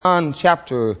John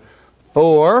chapter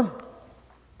 4.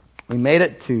 We made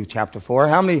it to chapter 4.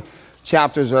 How many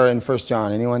chapters are in 1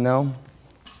 John? Anyone know?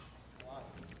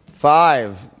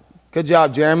 5. Good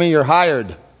job, Jeremy. You're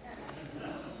hired.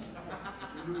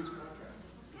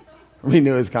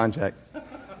 Renew his contract.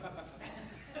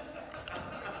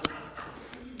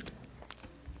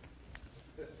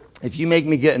 If you make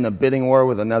me get in a bidding war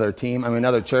with another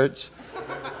church.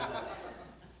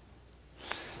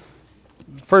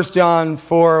 1 John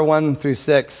 4, 1 through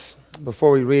 6.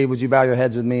 Before we read, would you bow your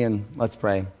heads with me and let's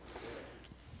pray.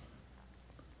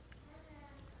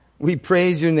 We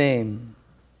praise your name.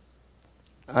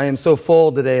 I am so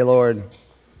full today, Lord.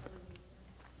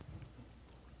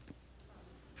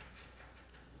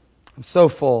 I'm so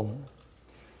full.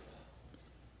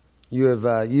 You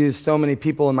have used so many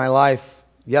people in my life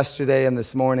yesterday and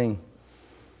this morning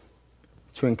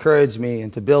to encourage me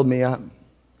and to build me up.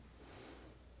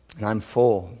 And I'm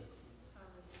full.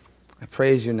 I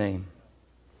praise your name.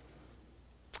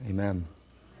 Amen.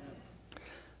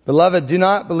 Beloved, do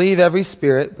not believe every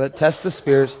spirit, but test the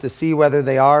spirits to see whether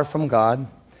they are from God.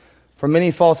 For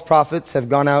many false prophets have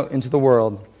gone out into the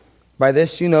world. By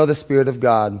this you know the Spirit of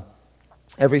God.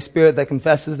 Every spirit that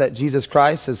confesses that Jesus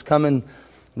Christ has come in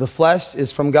the flesh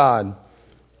is from God.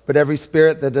 But every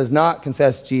spirit that does not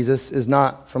confess Jesus is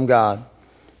not from God.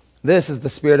 This is the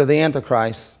spirit of the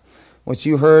Antichrist, which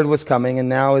you heard was coming and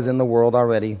now is in the world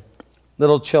already.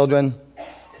 Little children,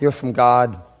 you're from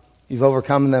God. You've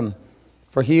overcome them.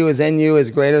 For he who is in you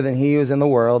is greater than he who is in the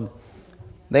world.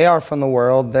 They are from the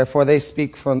world, therefore they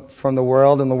speak from the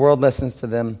world, and the world listens to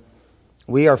them.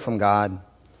 We are from God.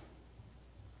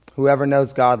 Whoever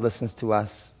knows God listens to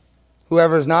us.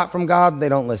 Whoever is not from God, they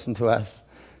don't listen to us.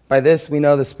 By this we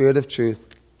know the spirit of truth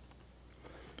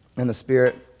and the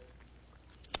spirit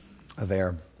of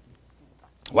error.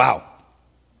 Wow.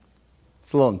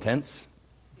 It's a little intense.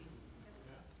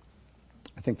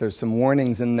 I think there's some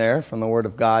warnings in there from the Word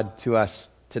of God to us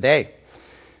today.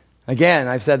 Again,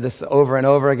 I've said this over and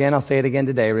over again. I'll say it again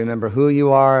today. Remember who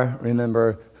you are.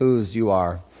 Remember whose you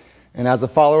are. And as a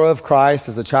follower of Christ,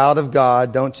 as a child of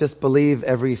God, don't just believe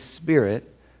every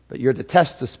spirit, but you're to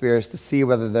test the spirits to see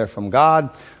whether they're from God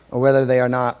or whether they are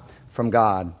not from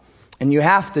God. And you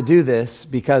have to do this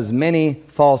because many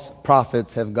false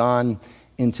prophets have gone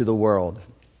into the world.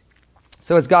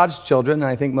 So as God's children, and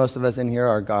I think most of us in here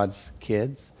are God's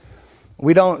kids,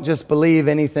 we don't just believe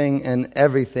anything and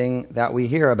everything that we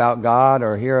hear about God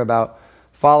or hear about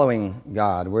following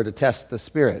God. We're to test the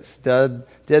spirits. Did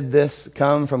this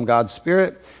come from God's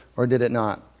Spirit or did it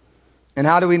not? And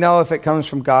how do we know if it comes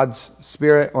from God's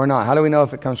Spirit or not? How do we know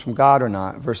if it comes from God or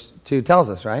not? Verse 2 tells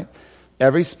us, right?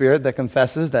 Every spirit that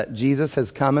confesses that Jesus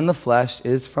has come in the flesh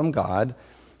is from God.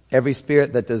 Every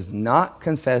spirit that does not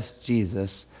confess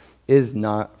Jesus is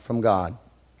not from God.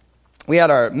 We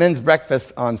had our men's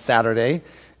breakfast on Saturday,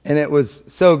 and it was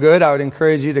so good. I would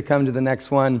encourage you to come to the next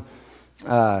one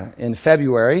in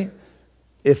February,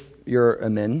 if you're a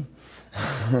men.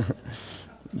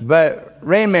 But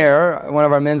Ray Mayer, one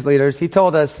of our men's leaders, he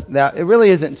told us that it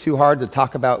really isn't too hard to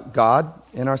talk about God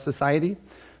in our society.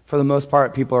 For the most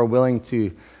part, people are willing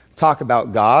to talk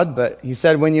about God, but he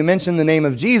said when you mention the name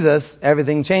of Jesus,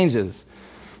 everything changes.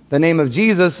 The name of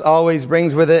Jesus always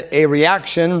brings with it a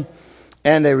reaction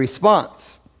and a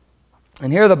response.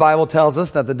 And here the Bible tells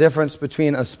us that the difference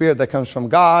between a spirit that comes from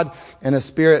God and a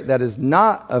spirit that is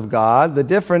not of God, the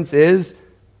difference is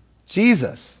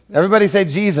Jesus. Everybody say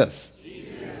Jesus.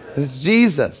 Jesus. It's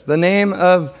Jesus, the name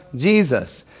of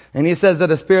Jesus. And he says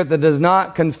that a spirit that does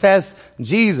not confess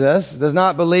Jesus, does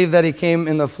not believe that he came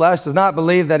in the flesh, does not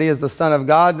believe that he is the Son of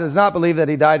God, does not believe that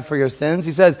he died for your sins.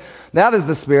 He says that is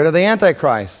the spirit of the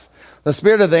Antichrist. The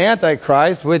spirit of the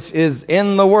Antichrist, which is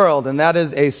in the world, and that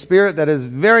is a spirit that is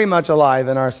very much alive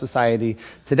in our society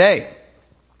today.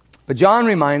 But John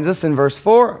reminds us in verse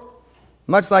 4,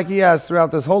 much like he has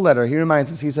throughout this whole letter, he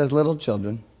reminds us, he says, little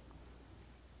children,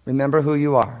 remember who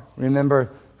you are.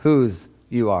 Remember whose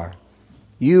you are.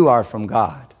 You are from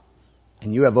God,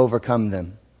 and you have overcome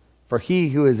them. For he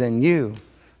who is in you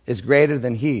is greater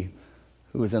than he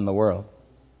who is in the world.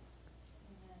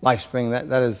 LifeSpring,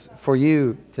 that is for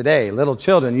you today. Little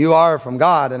children, you are from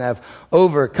God and have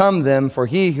overcome them, for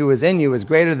he who is in you is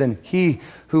greater than he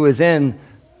who is in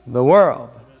the world.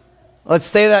 Let's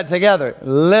say that together.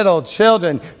 Little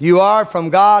children, you are from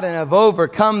God and have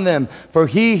overcome them, for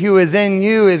he who is in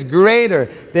you is greater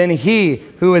than he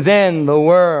who is in the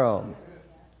world.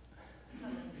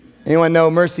 Anyone know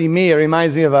Mercy Me? It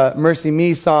reminds me of a Mercy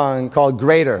Me song called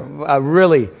Greater, a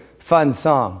really fun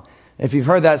song. If you've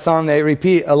heard that song, they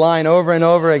repeat a line over and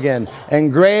over again.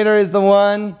 And greater is the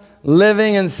one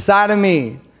living inside of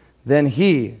me than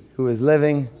he who is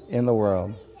living in the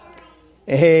world.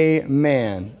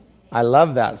 Amen. I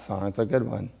love that song. It's a good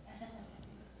one.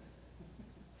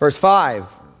 Verse 5,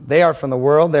 they are from the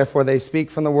world, therefore they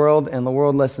speak from the world, and the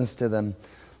world listens to them.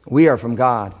 We are from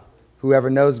God.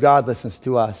 Whoever knows God listens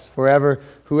to us. Whoever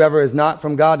is not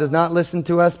from God does not listen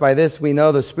to us. By this we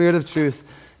know the spirit of truth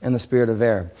and the spirit of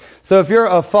error. So if you're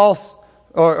a false,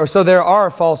 so there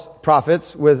are false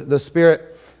prophets with the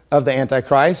spirit of the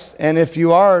Antichrist. And if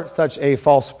you are such a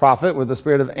false prophet with the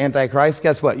spirit of Antichrist,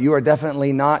 guess what? You are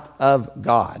definitely not of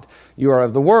God. You are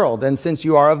of the world. And since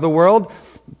you are of the world,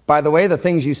 by the way, the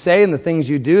things you say and the things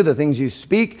you do, the things you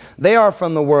speak, they are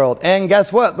from the world. And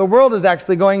guess what? The world is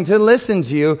actually going to listen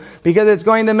to you because it's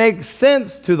going to make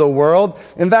sense to the world.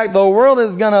 In fact, the world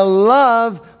is going to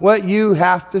love what you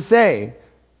have to say.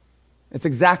 It's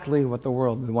exactly what the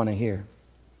world would want to hear.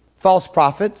 False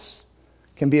prophets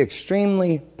can be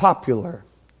extremely popular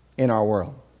in our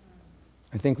world.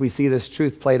 I think we see this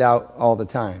truth played out all the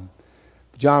time.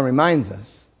 John reminds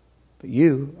us, but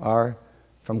you are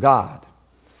from God.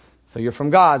 So you're from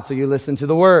God, so you listen to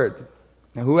the Word.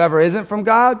 Now whoever isn't from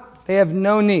God, they have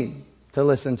no need to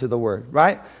listen to the Word,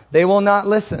 right? They will not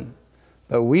listen,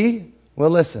 but we will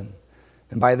listen.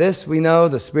 And by this we know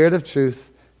the spirit of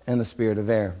truth and the spirit of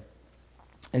error.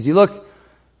 As you look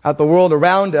at the world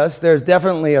around us, there's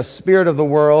definitely a spirit of the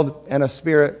world and a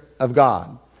spirit of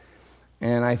God.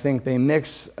 And I think they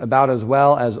mix about as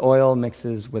well as oil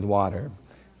mixes with water.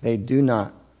 They do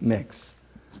not mix.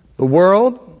 The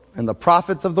world and the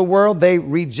prophets of the world, they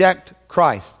reject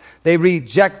Christ. They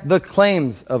reject the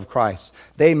claims of Christ.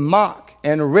 They mock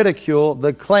and ridicule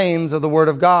the claims of the Word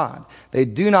of God. They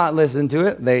do not listen to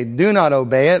it. They do not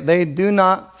obey it. They do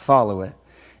not follow it.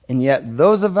 And yet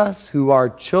those of us who are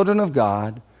children of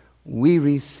God, we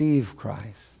receive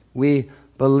Christ. We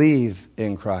believe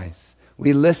in Christ.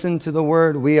 We listen to the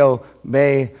Word. We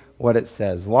obey what it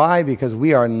says. Why? Because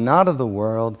we are not of the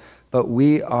world, but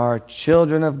we are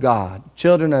children of God,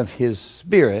 children of His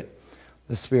Spirit,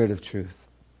 the Spirit of truth.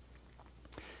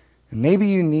 And maybe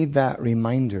you need that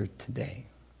reminder today.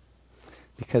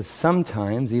 Because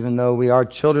sometimes, even though we are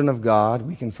children of God,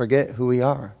 we can forget who we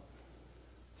are.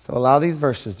 So allow these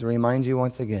verses to remind you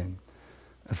once again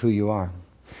of who you are.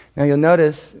 Now you'll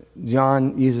notice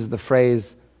John uses the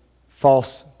phrase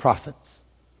false prophets.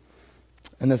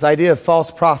 And this idea of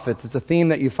false prophets is a theme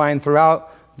that you find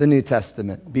throughout the New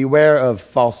Testament. Beware of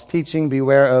false teaching,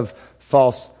 beware of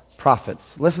false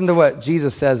prophets. Listen to what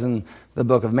Jesus says in the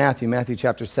book of Matthew, Matthew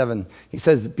chapter 7. He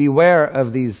says, beware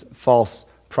of these false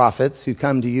prophets who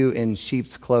come to you in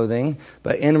sheep's clothing,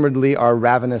 but inwardly are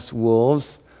ravenous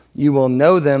wolves. You will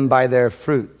know them by their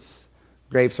fruits.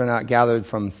 Grapes are not gathered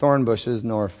from thorn bushes,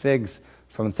 nor figs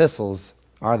from thistles,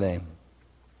 are they?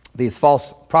 These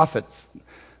false prophets,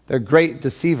 they're great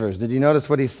deceivers. Did you notice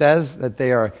what he says? That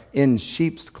they are in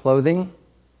sheep's clothing.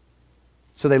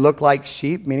 So they look like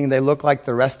sheep, meaning they look like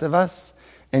the rest of us.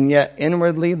 And yet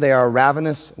inwardly they are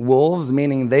ravenous wolves,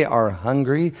 meaning they are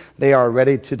hungry. They are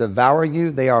ready to devour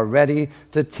you. They are ready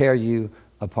to tear you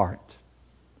apart.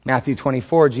 Matthew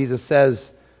 24, Jesus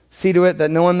says, see to it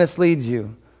that no one misleads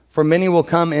you. For many will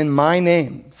come in my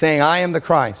name, saying, I am the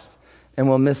Christ, and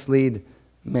will mislead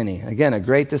many. Again, a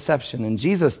great deception. And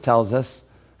Jesus tells us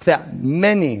that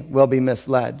many will be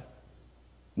misled.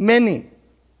 Many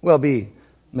will be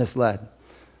misled.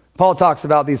 Paul talks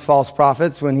about these false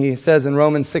prophets when he says in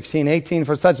Romans 16:18,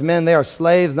 for such men they are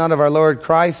slaves, not of our Lord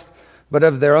Christ, but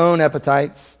of their own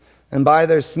appetites. And by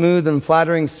their smooth and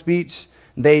flattering speech,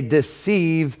 they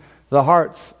deceive the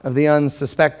hearts of the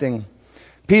unsuspecting.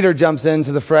 Peter jumps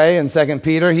into the fray in 2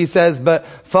 Peter. He says, but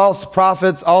false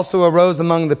prophets also arose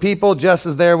among the people, just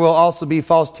as there will also be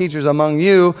false teachers among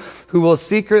you, who will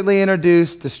secretly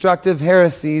introduce destructive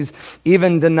heresies,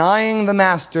 even denying the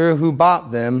master who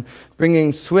bought them,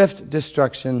 bringing swift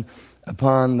destruction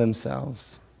upon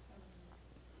themselves.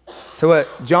 So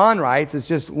what John writes is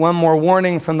just one more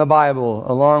warning from the Bible,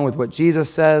 along with what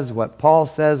Jesus says, what Paul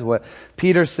says, what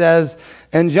Peter says.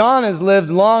 And John has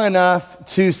lived long enough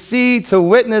to see, to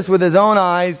witness with his own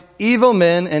eyes, evil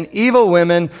men and evil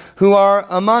women who are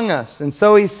among us. And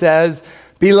so he says,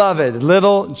 beloved,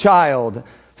 little child,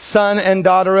 son and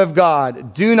daughter of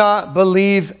God, do not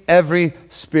believe every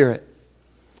spirit.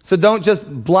 So don't just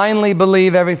blindly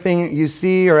believe everything you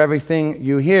see or everything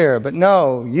you hear. But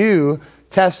no, you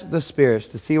test the spirits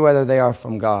to see whether they are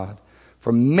from God.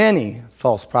 For many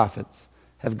false prophets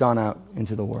have gone out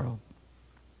into the world.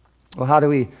 Well, how do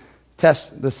we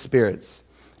test the spirits?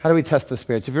 How do we test the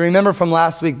spirits? If you remember from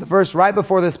last week, the verse right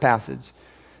before this passage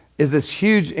is this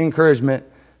huge encouragement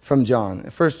from John.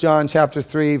 1 John chapter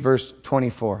 3, verse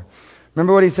 24.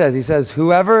 Remember what he says. He says,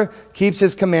 whoever keeps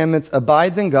his commandments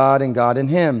abides in God and God in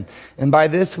him. And by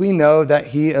this we know that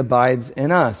he abides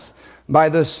in us, by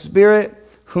the Spirit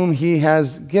whom he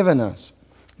has given us.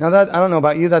 Now that, I don't know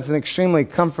about you, that's an extremely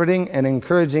comforting and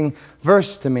encouraging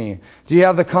verse to me. Do you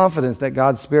have the confidence that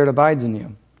God's Spirit abides in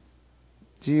you?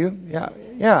 Do you?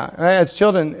 Yeah. As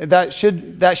children, that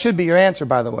should be your answer,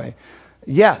 by the way.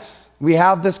 Yes, we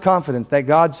have this confidence that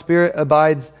God's Spirit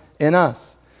abides in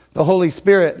us. The Holy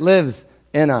Spirit lives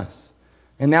in us.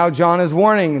 And now John is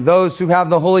warning those who have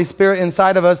the Holy Spirit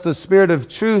inside of us, the Spirit of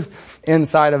truth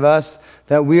inside of us,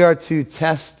 that we are to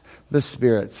test the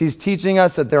spirits. He's teaching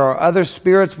us that there are other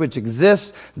spirits which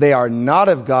exist. They are not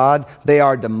of God. They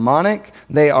are demonic.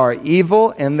 They are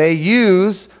evil. And they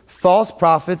use false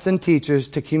prophets and teachers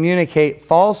to communicate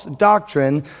false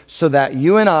doctrine so that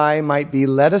you and I might be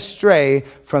led astray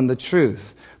from the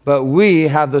truth. But we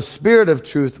have the Spirit of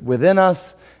truth within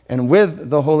us. And with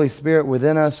the Holy Spirit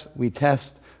within us, we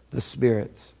test the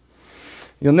spirits.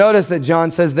 You'll notice that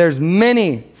John says there's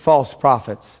many false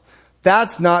prophets.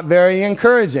 That's not very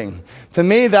encouraging. To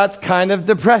me, that's kind of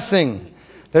depressing.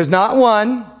 There's not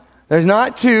one, there's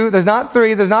not two, there's not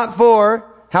three, there's not four.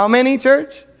 How many,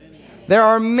 church? There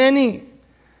are many.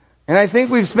 And I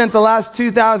think we've spent the last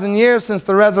 2,000 years since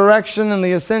the resurrection and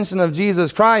the ascension of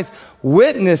Jesus Christ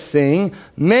witnessing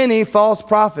many false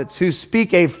prophets who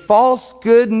speak a false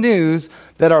good news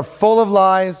that are full of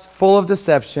lies, full of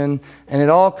deception, and it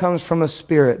all comes from a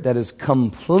spirit that is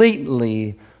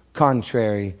completely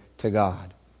contrary to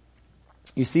God.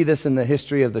 You see this in the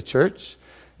history of the church.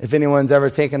 If anyone's ever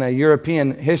taken a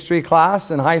European history class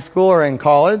in high school or in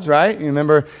college, right? You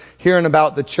remember hearing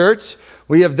about the church.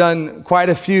 We have done quite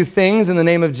a few things in the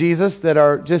name of Jesus that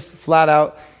are just flat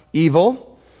out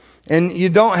evil. And you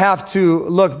don't have to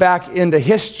look back into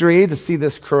history to see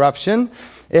this corruption.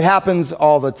 It happens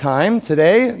all the time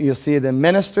today. You'll see it in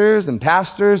ministers and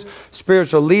pastors,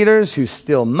 spiritual leaders who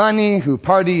steal money, who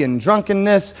party in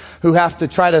drunkenness, who have to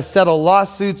try to settle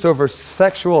lawsuits over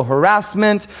sexual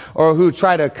harassment, or who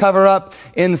try to cover up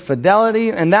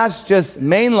infidelity. And that's just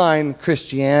mainline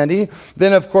Christianity.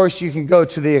 Then, of course, you can go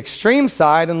to the extreme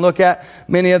side and look at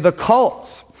many of the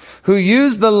cults who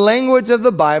use the language of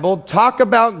the Bible, talk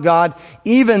about God,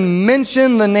 even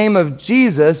mention the name of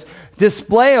Jesus,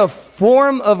 display a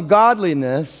form of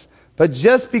godliness, but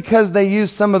just because they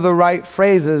use some of the right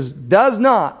phrases does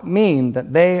not mean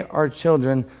that they are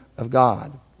children of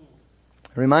God.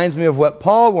 It reminds me of what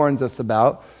Paul warns us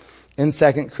about in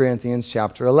 2 Corinthians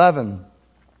chapter 11.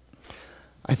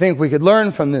 I think we could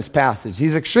learn from this passage.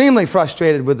 He's extremely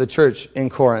frustrated with the church in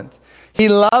Corinth. He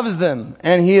loves them,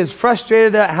 and he is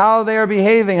frustrated at how they are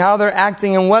behaving, how they're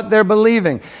acting, and what they're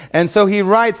believing. And so he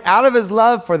writes out of his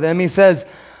love for them, he says,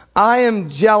 I am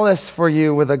jealous for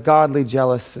you with a godly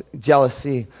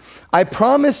jealousy. I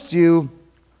promised you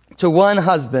to one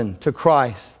husband, to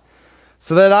Christ,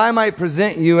 so that I might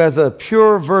present you as a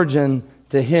pure virgin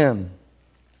to him.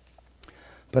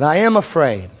 But I am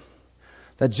afraid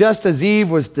that just as Eve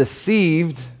was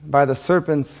deceived by the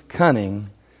serpent's cunning,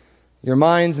 your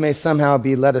minds may somehow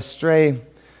be led astray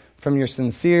from your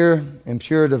sincere and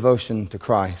pure devotion to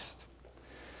Christ.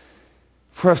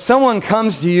 For if someone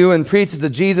comes to you and preaches the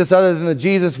Jesus other than the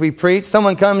Jesus we preach,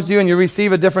 someone comes to you and you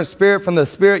receive a different spirit from the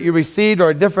spirit you received,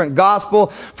 or a different gospel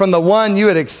from the one you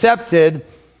had accepted,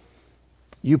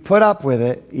 you put up with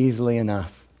it easily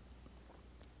enough.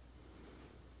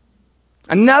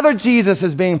 Another Jesus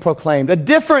is being proclaimed. A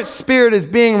different spirit is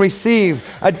being received.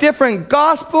 A different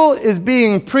gospel is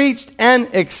being preached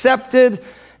and accepted.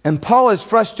 And Paul is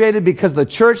frustrated because the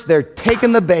church, they're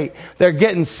taking the bait. They're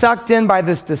getting sucked in by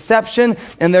this deception,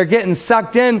 and they're getting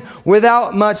sucked in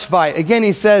without much fight. Again,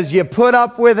 he says, you put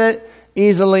up with it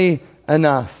easily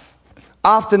enough.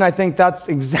 Often I think that's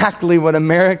exactly what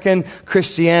American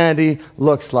Christianity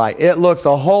looks like. It looks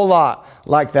a whole lot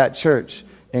like that church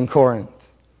in Corinth.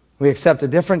 We accept a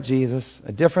different Jesus,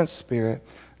 a different spirit,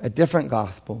 a different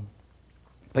gospel.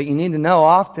 But you need to know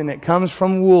often it comes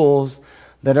from wolves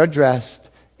that are dressed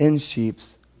in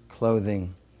sheep's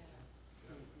clothing.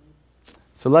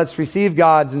 So let's receive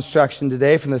God's instruction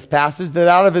today from this passage, that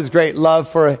out of his great love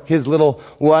for his little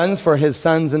ones, for his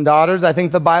sons and daughters, I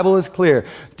think the Bible is clear.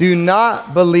 Do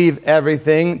not believe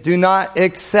everything. Do not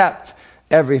accept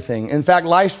everything. In fact,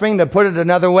 LifeSpring, to put it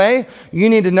another way, you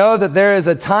need to know that there is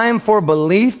a time for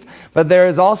belief, but there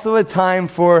is also a time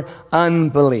for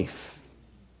unbelief.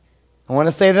 I want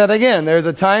to say that again. There's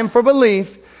a time for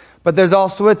belief, but there's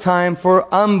also a time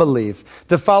for unbelief.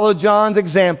 To follow John's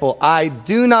example, I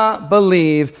do not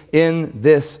believe in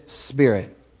this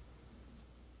spirit.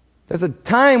 There's a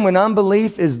time when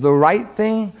unbelief is the right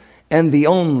thing and the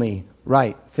only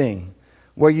right thing.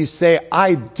 where you say,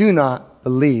 I do not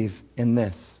believe in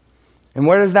this. And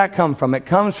where does that come from? It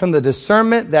comes from the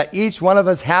discernment that each one of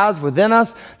us has within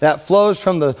us that flows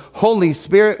from the Holy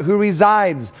Spirit who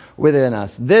resides within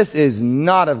us. This is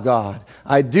not of God.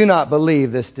 I do not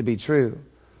believe this to be true.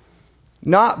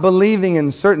 Not believing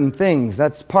in certain things,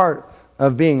 that's part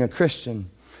of being a Christian.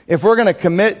 If we're going to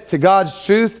commit to God's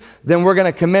truth, then we're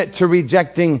going to commit to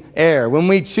rejecting error. When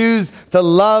we choose to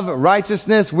love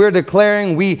righteousness, we're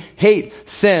declaring we hate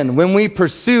sin. When we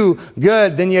pursue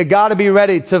good, then you got to be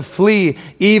ready to flee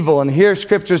evil. And here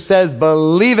Scripture says,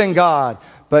 believe in God,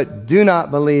 but do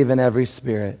not believe in every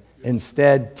spirit.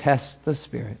 Instead, test the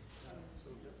spirits.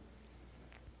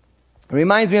 It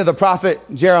reminds me of the prophet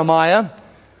Jeremiah,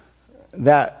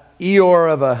 that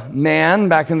Eeyore of a man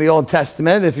back in the Old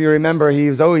Testament. If you remember, he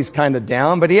was always kind of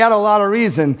down, but he had a lot of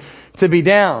reason to be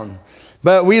down.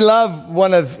 But we love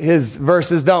one of his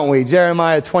verses, don't we?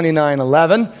 Jeremiah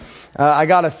 29:11. I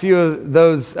got a few of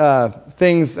those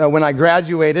things when I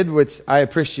graduated, which I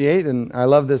appreciate, and I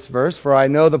love this verse. For I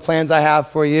know the plans I have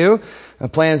for you,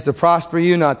 plans to prosper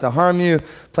you, not to harm you,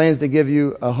 plans to give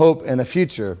you a hope and a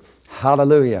future.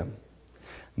 Hallelujah.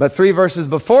 But 3 verses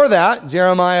before that,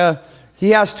 Jeremiah, he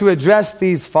has to address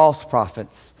these false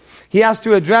prophets. He has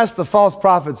to address the false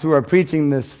prophets who are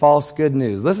preaching this false good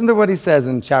news. Listen to what he says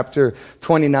in chapter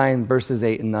 29, verses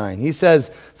 8 and 9. He says,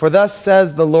 for thus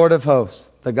says the Lord of hosts,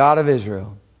 the God of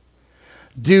Israel,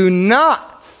 do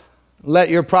not let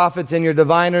your prophets and your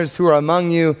diviners who are among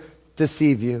you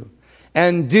deceive you.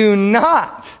 And do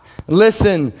not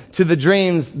listen to the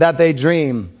dreams that they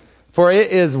dream. For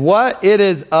it is what? It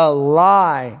is a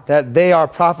lie that they are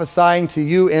prophesying to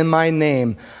you in my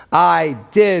name. I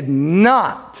did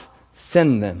not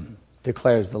send them,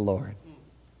 declares the Lord.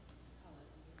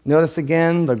 Notice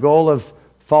again the goal of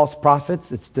false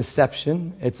prophets. It's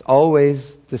deception. It's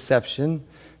always deception.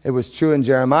 It was true in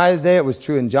Jeremiah's day. It was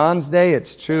true in John's day.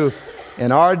 It's true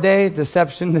in our day.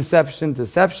 Deception, deception,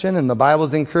 deception. And the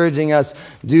Bible's encouraging us,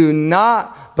 do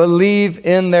not believe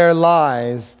in their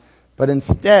lies. But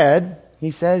instead, he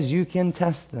says you can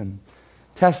test them.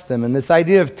 Test them. And this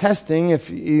idea of testing, if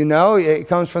you know, it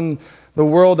comes from the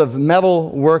world of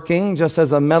metal working. Just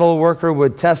as a metal worker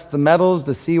would test the metals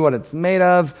to see what it's made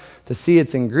of, to see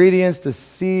its ingredients, to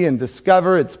see and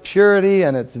discover its purity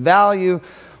and its value.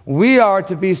 We are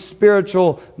to be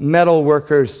spiritual metal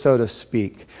workers, so to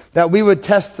speak. That we would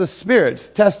test the spirits,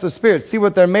 see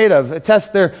what they're made of,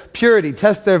 test their purity,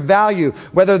 test their value,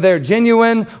 whether they're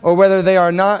genuine or whether they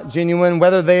are not genuine,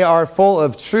 whether they are full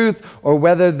of truth or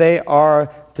whether they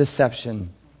are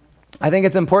deception. I think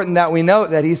it's important that we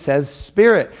note that he says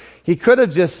spirit. He could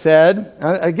have just said,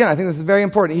 again, I think this is very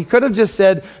important. He could have just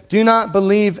said, do not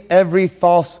believe every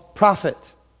false prophet.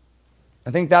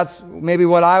 I think that's maybe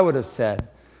what I would have said.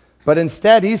 But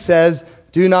instead he says,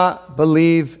 do not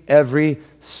believe every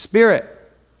spirit.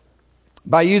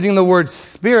 By using the word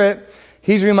spirit,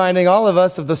 he's reminding all of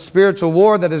us of the spiritual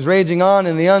war that is raging on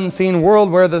in the unseen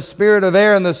world, where the spirit of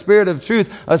error and the spirit of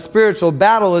truth, a spiritual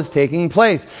battle is taking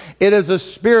place. It is a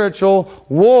spiritual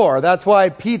war. That's why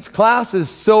Pete's class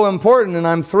is so important, and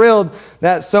I'm thrilled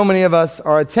that so many of us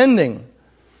are attending.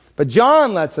 But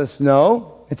John lets us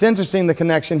know, it's interesting the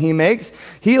connection he makes.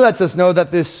 He lets us know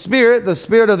that this spirit, the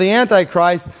spirit of the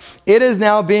Antichrist, it is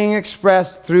now being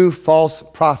expressed through false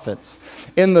prophets.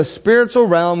 In the spiritual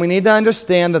realm, we need to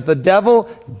understand that the devil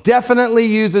definitely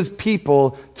uses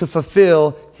people to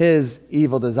fulfill his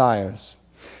evil desires.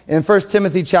 In 1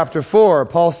 Timothy chapter 4,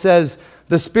 Paul says,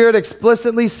 the Spirit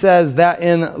explicitly says that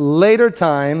in later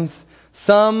times,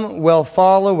 some will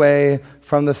fall away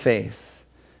from the faith.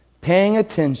 Paying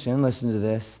attention, listen to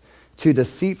this, to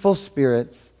deceitful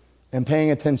spirits and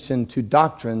paying attention to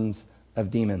doctrines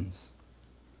of demons.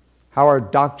 How are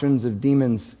doctrines of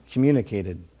demons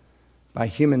communicated? By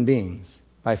human beings,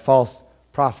 by false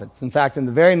prophets. In fact, in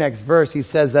the very next verse, he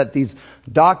says that these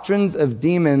doctrines of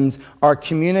demons are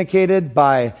communicated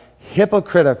by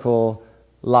hypocritical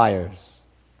liars.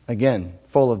 Again,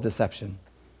 full of deception.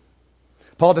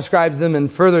 Paul describes them in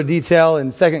further detail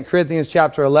in 2 Corinthians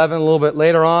chapter 11, a little bit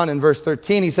later on in verse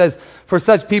 13. He says, for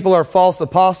such people are false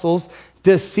apostles,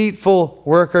 deceitful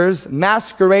workers,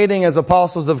 masquerading as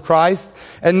apostles of Christ.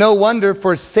 And no wonder,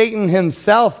 for Satan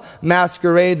himself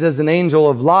masquerades as an angel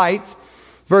of light.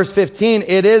 Verse 15,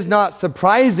 it is not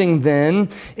surprising then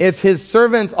if his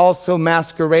servants also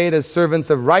masquerade as servants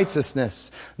of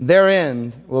righteousness. Their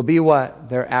end will be what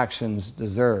their actions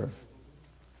deserve.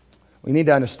 We need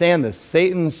to understand this.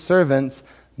 Satan's servants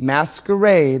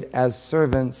masquerade as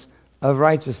servants of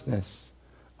righteousness,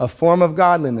 a form of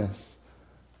godliness.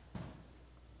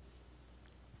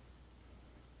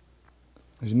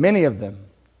 There's many of them.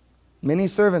 many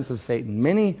servants of Satan,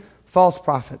 many false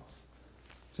prophets.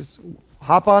 Just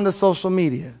hop onto social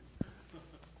media,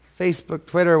 Facebook,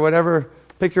 Twitter, whatever,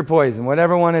 pick your poison,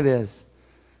 whatever one it is.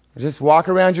 Or just walk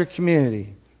around your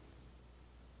community.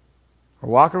 Or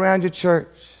walk around your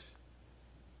church.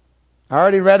 I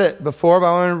already read it before, but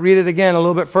I want to read it again a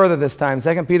little bit further this time.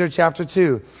 2 Peter chapter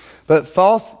 2. But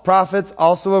false prophets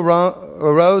also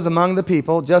arose among the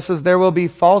people, just as there will be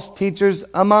false teachers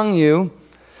among you,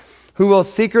 who will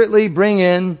secretly bring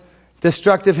in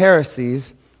destructive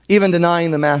heresies, even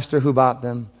denying the master who bought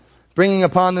them, bringing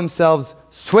upon themselves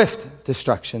swift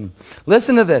destruction.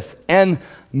 Listen to this. And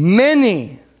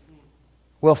many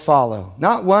will follow.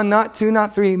 Not one, not two,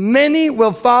 not three. Many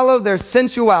will follow their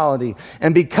sensuality.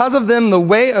 And because of them, the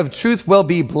way of truth will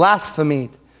be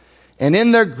blasphemed. And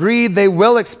in their greed, they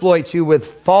will exploit you with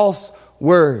false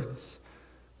words.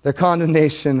 Their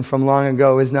condemnation from long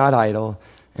ago is not idle,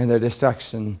 and their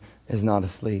destruction is not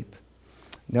asleep.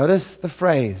 Notice the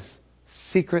phrase,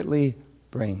 secretly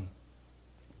bring.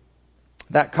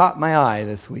 That caught my eye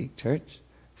this week, church.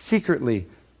 Secretly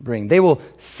bring. They will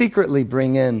secretly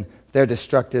bring in their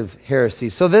destructive heresy.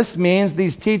 So this means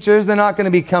these teachers, they're not going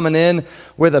to be coming in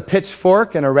with a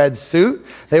pitchfork and a red suit.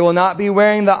 They will not be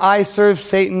wearing the I Serve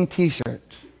Satan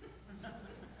t-shirt.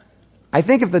 I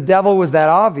think if the devil was that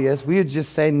obvious, we would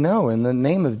just say, no, in the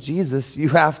name of Jesus, you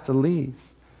have to leave.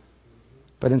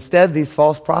 But instead, these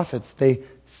false prophets, they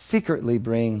secretly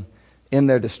bring in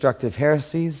their destructive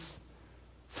heresies.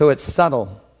 So it's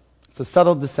subtle. It's a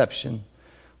subtle deception,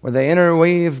 where they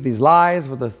interweave these lies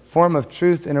with a form of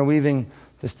truth, interweaving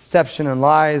this deception and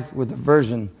lies with a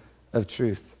version of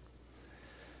truth.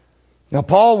 Now,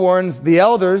 Paul warns the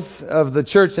elders of the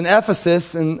church in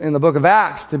Ephesus in the book of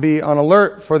Acts to be on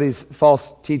alert for these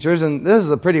false teachers. And this is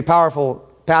a pretty powerful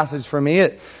passage for me.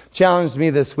 It challenged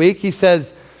me this week. He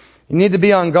says, you need to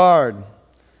be on guard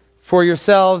for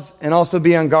yourselves and also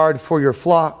be on guard for your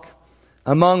flock,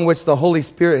 among which the Holy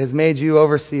Spirit has made you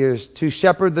overseers to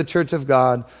shepherd the church of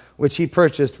God, which he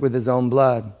purchased with his own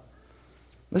blood.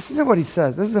 Listen to what he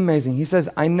says. This is amazing. He says,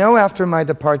 I know after my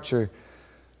departure,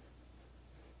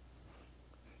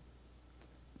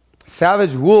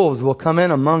 savage wolves will come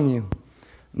in among you,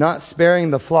 not sparing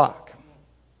the flock.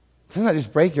 Doesn't that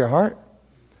just break your heart?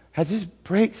 That just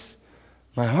breaks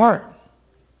my heart.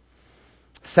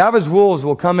 Savage wolves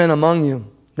will come in among you,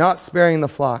 not sparing the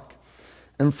flock.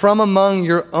 And from among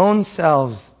your own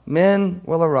selves, men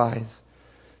will arise,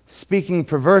 speaking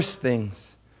perverse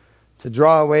things to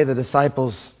draw away the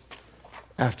disciples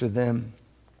after them.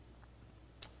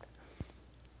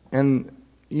 And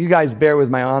you guys bear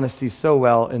with my honesty so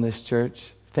well in this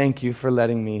church. Thank you for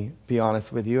letting me be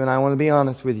honest with you. And I want to be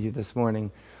honest with you this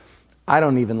morning. I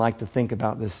don't even like to think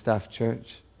about this stuff,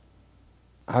 church.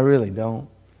 I really don't.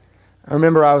 I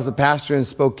remember I was a pastor in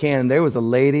Spokane. There was a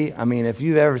lady, if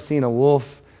you've ever seen a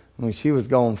wolf, she was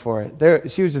going for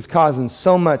it. She was just causing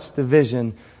so much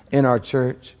division in our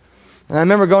church. And I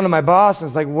remember going to my boss, and I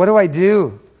was like, what do I do?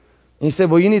 And he said,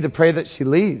 well, you need to pray that she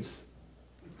leaves.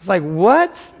 I was like,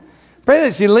 what? Pray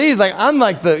that she leaves? Like, I'm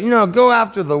like go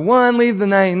after the one, leave the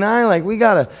 99. Like, we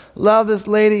got to love this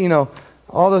lady,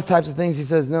 all those types of things. He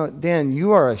says, no, Dan,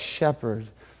 you are a shepherd.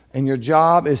 And your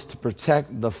job is to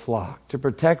protect the flock, to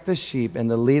protect the sheep, and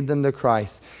to lead them to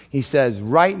Christ. He says,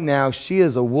 right now, she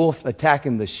is a wolf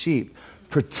attacking the sheep.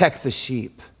 Protect the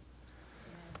sheep.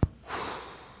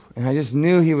 And I just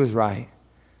knew he was right.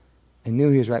 I knew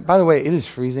he was right. By the way, it is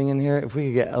freezing in here. If we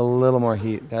could get a little more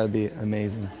heat, that would be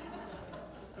amazing.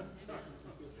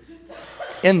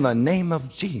 In the name of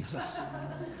Jesus.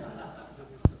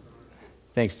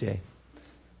 Thanks, Jay.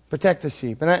 Protect the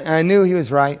sheep. And I knew he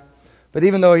was right. But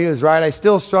even though he was right, I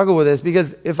still struggle with this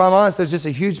because if I'm honest, there's just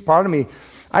a huge part of me.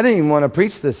 I didn't even want to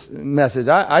preach this message.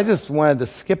 I just wanted to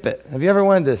skip it. Have you ever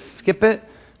wanted to skip it?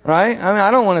 Right? I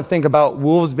don't want to think about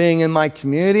wolves being in my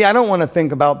community. I don't want to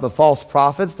think about the false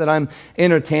prophets that I'm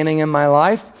entertaining in my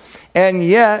life. And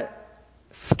yet,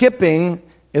 skipping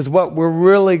is what we're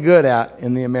really good at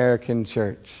in the American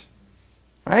church.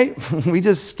 Right? We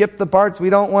just skip the parts we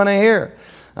don't want to hear.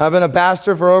 I've been a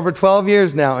pastor for over 12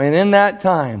 years now, and in that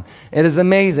time, it is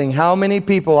amazing how many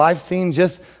people I've seen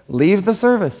just leave the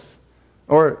service,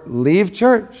 or leave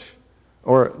church,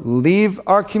 or leave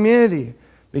our community,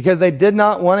 because they did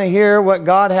not want to hear what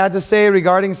God had to say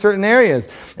regarding certain areas.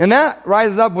 And that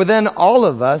rises up within all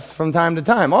of us from time to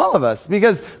time, all of us,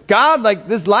 because God,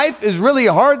 this life is really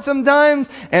hard sometimes,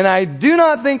 and I do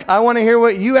not think I want to hear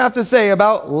what you have to say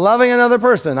about loving another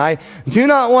person. I do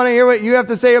not want to hear what you have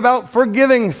to say about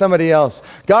forgiving somebody else.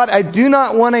 God, I do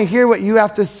not want to hear what you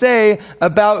have to say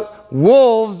about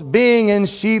wolves being in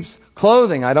sheep's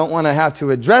clothing. I don't want to have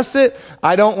to address it.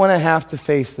 I don't want to have to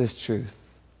face this truth.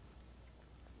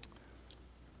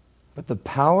 But the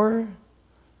power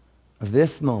of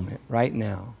this moment right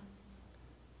now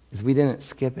is we didn't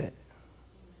skip it.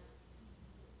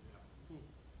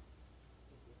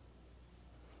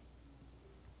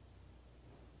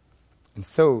 And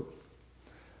so,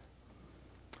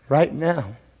 right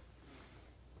now,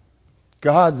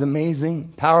 God's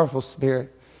amazing, powerful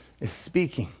Spirit is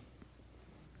speaking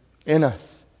in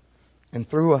us and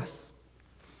through us.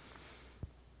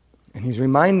 And He's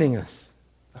reminding us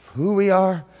of who we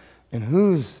are and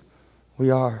whose we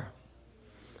are.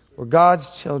 We're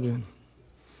God's children.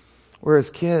 We're His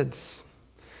kids.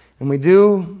 And we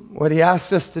do what He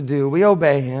asks us to do. We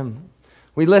obey Him.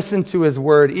 We listen to His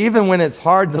word. Even when it's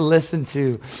hard to listen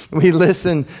to, we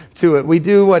listen to it. We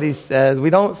do what He says. We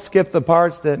don't skip the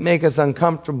parts that make us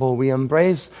uncomfortable. We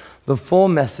embrace the full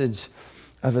message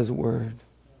of His word.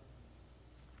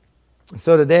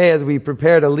 So today, as we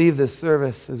prepare to leave this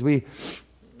service, as we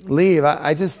leave,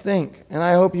 I just think, and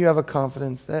I hope you have a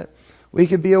confidence that we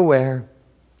could be aware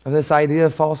of this idea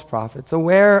of false prophets,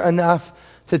 aware enough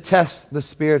to test the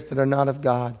spirits that are not of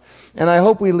God. And I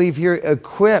hope we leave here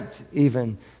equipped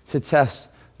even to test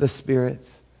the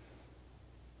spirits.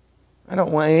 I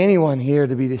don't want anyone here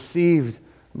to be deceived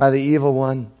by the evil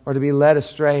one or to be led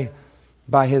astray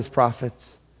by his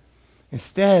prophets.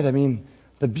 Instead,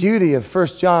 the beauty of 1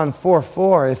 John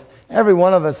 4:4, if every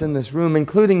one of us in this room,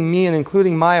 including me and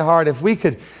including my heart, if we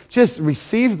could just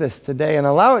receive this today and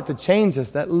allow it to change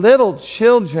us, that little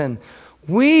children,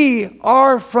 we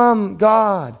are from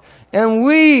God, and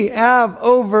we have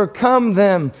overcome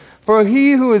them. For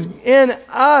he who is in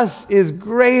us is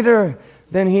greater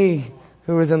than he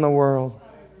who is in the world.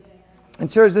 And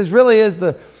church, this really is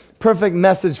the perfect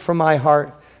message for my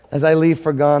heart as I leave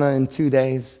for Ghana in 2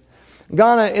 days.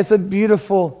 Ghana, it's a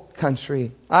beautiful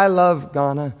country. I love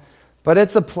Ghana, but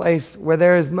it's a place where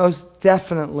there is most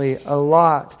definitely a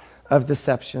lot of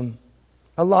deception.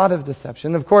 A lot of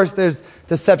deception. Of course, there's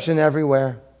deception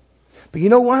everywhere. But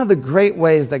one of the great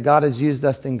ways that God has used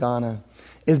us in Ghana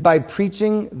is by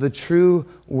preaching the true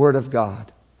Word of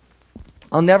God.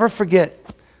 I'll never forget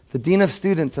the dean of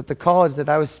students at the college that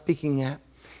I was speaking at.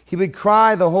 He would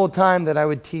cry the whole time that I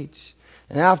would teach.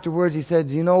 And afterwards he said,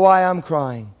 "Do you know why I'm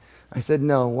crying?" I said,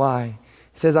 "No, why?"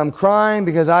 He says, "I'm crying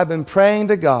because I've been praying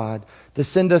to God to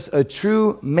send us a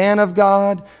true man of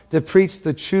God to preach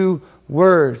the true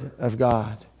Word of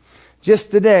God."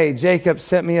 Just today, Jacob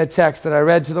sent me a text that I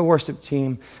read to the worship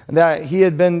team that he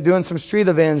had been doing some street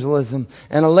evangelism,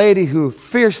 and a lady who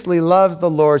fiercely loves the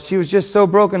Lord, she was just so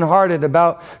brokenhearted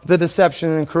about the deception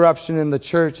and corruption in the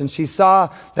church, and she saw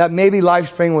that maybe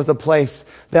LifeSpring was a place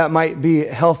that might be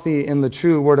healthy in the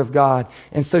true Word of God.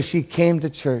 And so she came to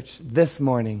church this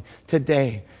morning,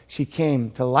 today. She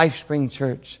came to LifeSpring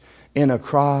Church in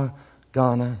Accra,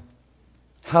 Ghana.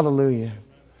 Hallelujah.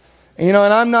 And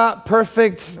I'm not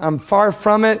perfect. I'm far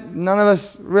from it. None of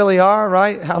us really are,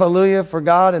 right? Hallelujah for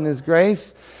God and His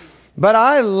grace. But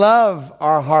I love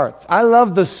our hearts. I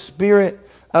love the spirit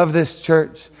of this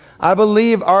church. I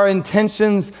believe our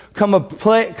intentions come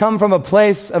from a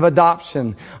place of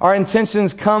adoption. Our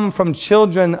intentions come from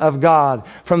children of God,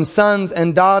 from sons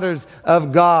and daughters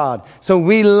of God. So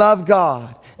we love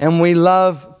God and we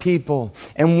love people,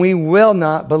 and we will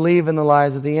not believe in the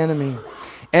lies of the enemy.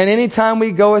 And anytime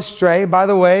we go astray, by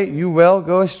the way, you will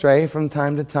go astray from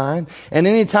time to time. And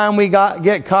anytime we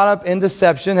get caught up in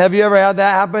deception, have you ever had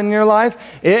that happen in your life?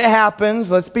 It happens.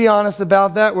 Let's be honest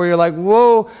about that, where you're like,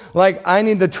 whoa, I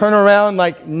need to turn around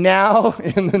now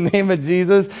in the name of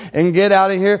Jesus and get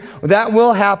out of here. That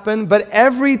will happen. But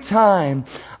every time,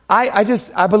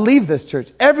 I believe this,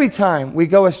 church. Every time we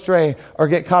go astray or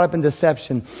get caught up in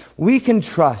deception, we can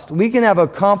trust. We can have a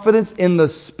confidence in the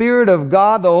Spirit of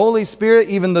God, the Holy Spirit,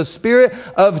 even the Spirit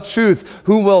of truth,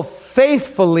 who will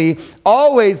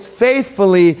always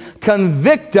faithfully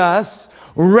convict us,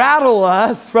 rattle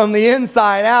us from the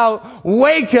inside out,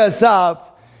 wake us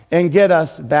up, and get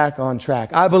us back on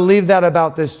track. I believe that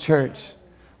about this church.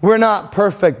 We're not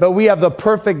perfect, but we have the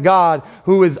perfect God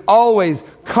who is always,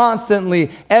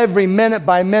 constantly, every minute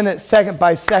by minute, second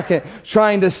by second,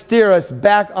 trying to steer us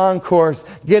back on course,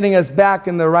 getting us back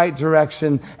in the right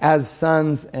direction as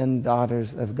sons and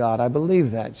daughters of God. I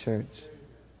believe that, church.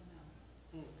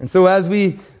 And so as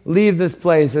we leave this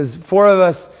place, as 4 of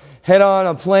us head on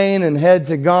a plane and head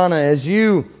to Ghana, as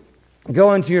you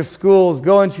go into your schools,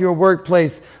 go into your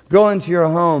workplace, go into your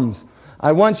homes,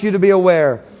 I want you to be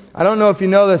aware. I don't know if you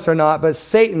know this or not, but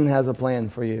Satan has a plan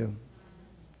for you.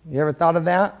 You ever thought of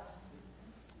that?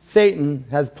 Satan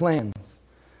has plans.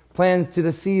 Plans to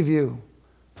deceive you.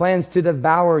 plans to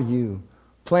devour you,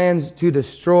 plans to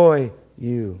destroy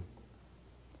you.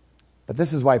 But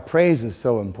this is why praise is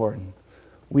so important.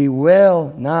 We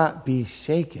will not be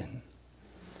shaken.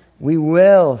 We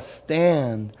will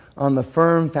stand on the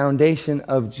firm foundation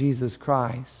of Jesus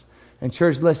Christ. And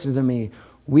church, listen to me.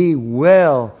 We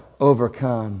will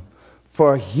overcome.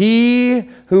 For he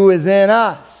who is in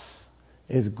us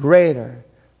is greater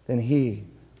than he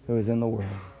who is in the world.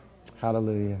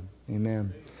 Hallelujah.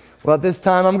 Amen. Well, at this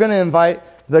time, I'm going to invite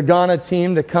the Ghana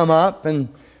team to come up. And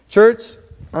church,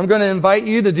 I'm going to invite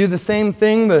you to do the same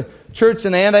thing the church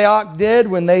in Antioch did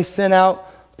when they sent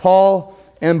out Paul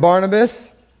and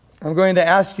Barnabas. I'm going to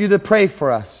ask you to pray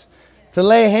for us, to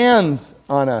lay hands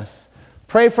on us.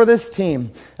 Pray for this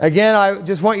team. Again, I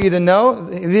just want you to know,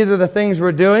 these are the things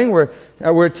we're doing.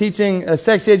 We're teaching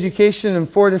sex education in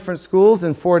 4 different schools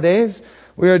in 4 days.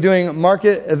 We are doing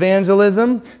market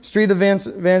evangelism, street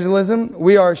evangelism.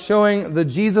 We are showing the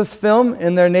Jesus film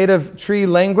in their native Tree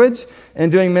language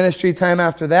and doing ministry time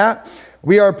after that.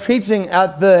 We are preaching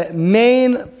at the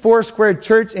main Foursquare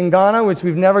church in Ghana, which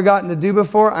we've never gotten to do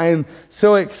before. I am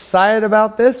so excited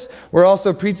about this. We're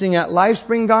also preaching at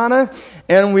LifeSpring Ghana,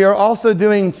 and we are also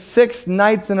doing 6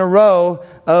 nights in a row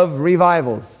of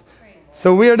revivals.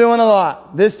 So we are doing a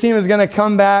lot. This team is going to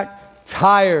come back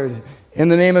tired in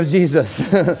the name of Jesus.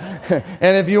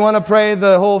 And if you want to pray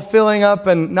the whole filling up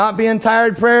and not being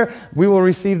tired prayer, we will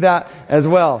receive that as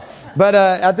well. But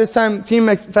at this time, team,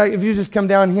 in fact, if you just come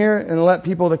down here and let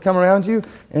people to come around you,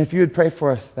 and if you would pray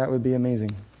for us, that would be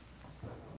amazing.